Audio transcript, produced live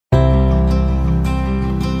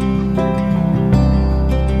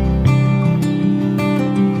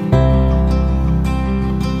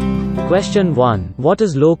Question 1. What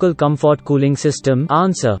is local comfort cooling system?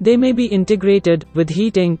 Answer. They may be integrated, with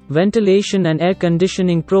heating, ventilation and air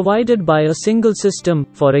conditioning provided by a single system,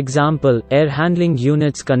 for example, air handling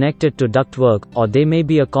units connected to ductwork, or they may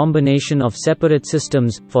be a combination of separate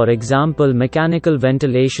systems, for example mechanical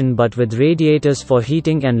ventilation but with radiators for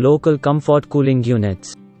heating and local comfort cooling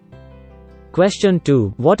units. Question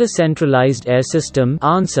 2. What is centralized air system?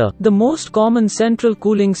 Answer. The most common central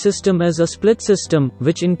cooling system is a split system,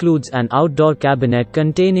 which includes an outdoor cabinet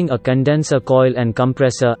containing a condenser coil and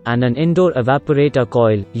compressor, and an indoor evaporator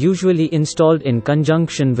coil, usually installed in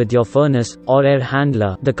conjunction with your furnace, or air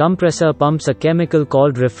handler. The compressor pumps a chemical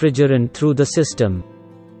called refrigerant through the system.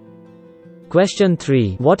 Question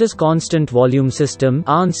 3. What is constant volume system?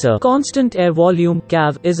 Answer. Constant air volume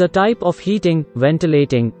 (CAV) is a type of heating,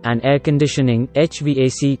 ventilating, and air conditioning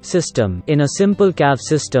 (HVAC) system. In a simple CAV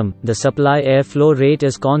system, the supply air flow rate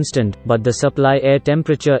is constant, but the supply air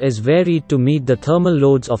temperature is varied to meet the thermal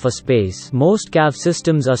loads of a space. Most CAV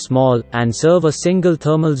systems are small, and serve a single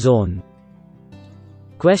thermal zone.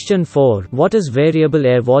 Question 4. What is variable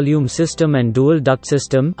air volume system and dual duct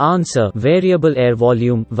system? Answer. Variable air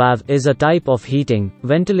volume (VAV) is a type of heating,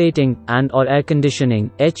 ventilating, and/or air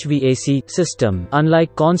conditioning (HVAC) system.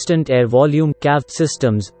 Unlike constant air volume (CAV)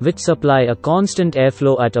 systems, which supply a constant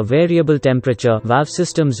airflow at a variable temperature, VAV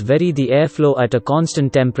systems vary the airflow at a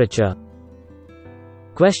constant temperature.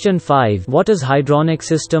 Question 5. What is hydronic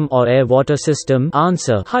system or air-water system?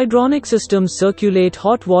 Answer. Hydronic systems circulate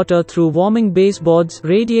hot water through warming baseboards,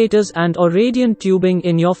 radiators and/or radiant tubing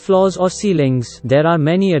in your floors or ceilings. There are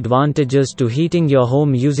many advantages to heating your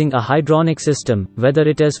home using a hydronic system, whether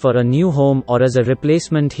it is for a new home or as a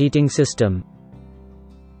replacement heating system.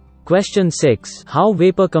 Question 6. How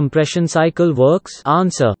vapor compression cycle works?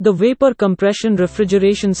 Answer. The vapor compression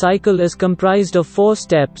refrigeration cycle is comprised of 4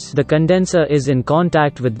 steps. The condenser is in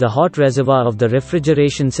contact with the hot reservoir of the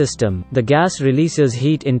refrigeration system. The gas releases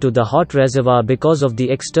heat into the hot reservoir because of the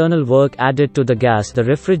external work added to the gas. The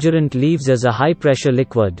refrigerant leaves as a high-pressure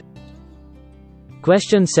liquid.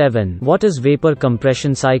 Question 7. What is vapor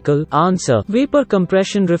compression cycle? Answer. Vapor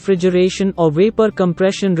compression refrigeration or vapor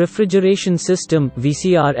compression refrigeration system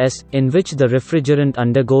 (VCRS), in which the refrigerant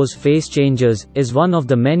undergoes phase changes, is one of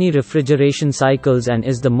the many refrigeration cycles and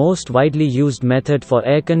is the most widely used method for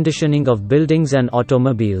air conditioning of buildings and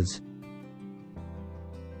automobiles.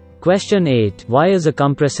 Question 8. Why is a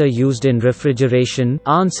compressor used in refrigeration?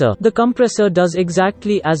 Answer. The compressor does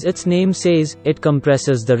exactly as its name says, it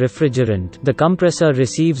compresses the refrigerant. The compressor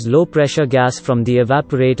receives low-pressure gas from the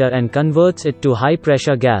evaporator and converts it to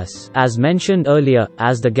high-pressure gas. As mentioned earlier,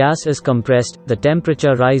 as the gas is compressed, the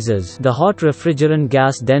temperature rises. The hot refrigerant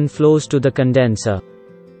gas then flows to the condenser.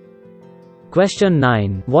 Question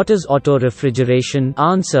 9. What is auto-refrigeration?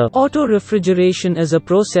 Answer. Auto-refrigeration is a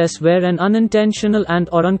process where an unintentional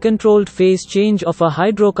and/or uncontrolled phase change of a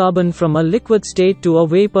hydrocarbon from a liquid state to a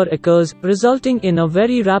vapor occurs, resulting in a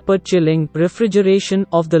very rapid chilling, refrigeration,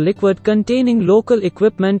 of the liquid containing local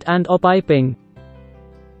equipment and/or piping.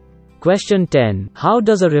 Question 10. How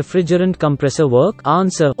does a refrigerant compressor work?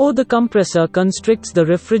 Answer. The compressor constricts the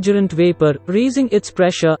refrigerant vapor, raising its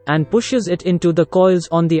pressure, and pushes it into the coils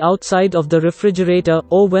on the outside of the refrigerator,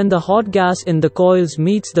 or when the hot gas in the coils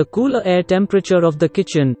meets the cooler air temperature of the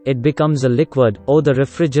kitchen, it becomes a liquid, or the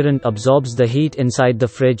refrigerant absorbs the heat inside the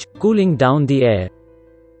fridge, cooling down the air.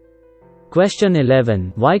 Question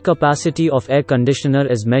 11. Why capacity of air conditioner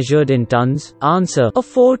is measured in tons? Answer. A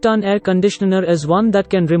 4-ton air conditioner is one that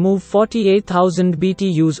can remove 48,000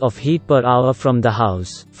 BTUs of heat per hour from the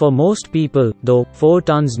house. For most people, though, 4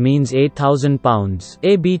 tons means 8,000 pounds.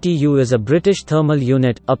 A BTU is a British thermal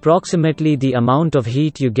unit, approximately the amount of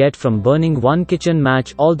heat you get from burning one kitchen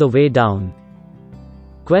match all the way down.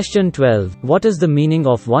 Question 12. What is the meaning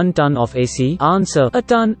of 1 ton of AC? Answer. A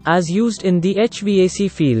ton, as used in the HVAC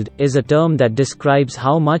field, is a term that describes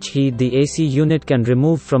how much heat the AC unit can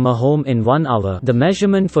remove from a home in 1 hour. The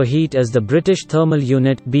measurement for heat is the British thermal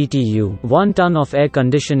unit (BTU). 1 ton of air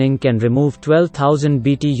conditioning can remove 12,000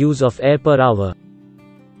 BTUs of air per hour.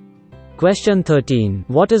 Question 13.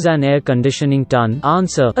 What is an air conditioning ton?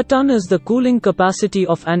 Answer. A ton is the cooling capacity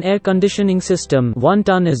of an air conditioning system. 1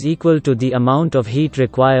 ton is equal to the amount of heat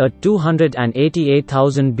required,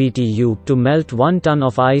 288,000 BTU, to melt 1 ton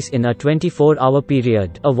of ice in a 24-hour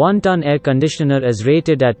period. A 1-ton air conditioner is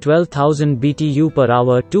rated at 12,000 BTU per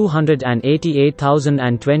hour,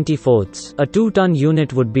 288,024. A 2-ton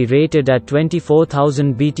unit would be rated at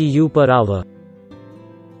 24,000 BTU per hour.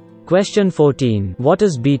 Question 14. What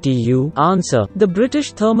is BTU? Answer. The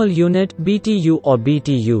British Thermal Unit, BTU or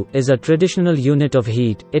BTU, is a traditional unit of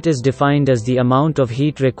heat. It is defined as the amount of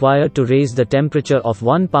heat required to raise the temperature of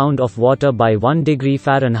 1 pound of water by 1 degree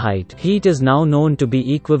Fahrenheit. Heat is now known to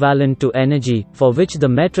be equivalent to energy, for which the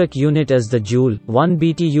metric unit is the joule. 1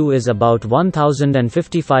 BTU is about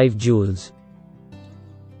 1055 joules.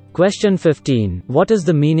 Question 15. What is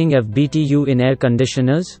the meaning of BTU in air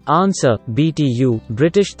conditioners? Answer. BTU,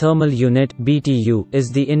 British Thermal Unit, BTU, is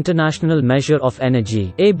the international measure of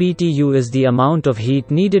energy. A BTU is the amount of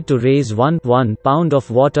heat needed to raise 1 pound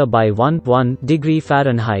of water by 1 degree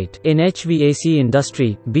Fahrenheit. In HVAC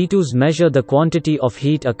industry, BTUs measure the quantity of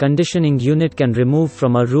heat a conditioning unit can remove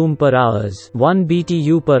from a room per hours. 1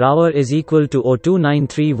 BTU per hour is equal to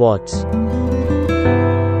 0293 watts.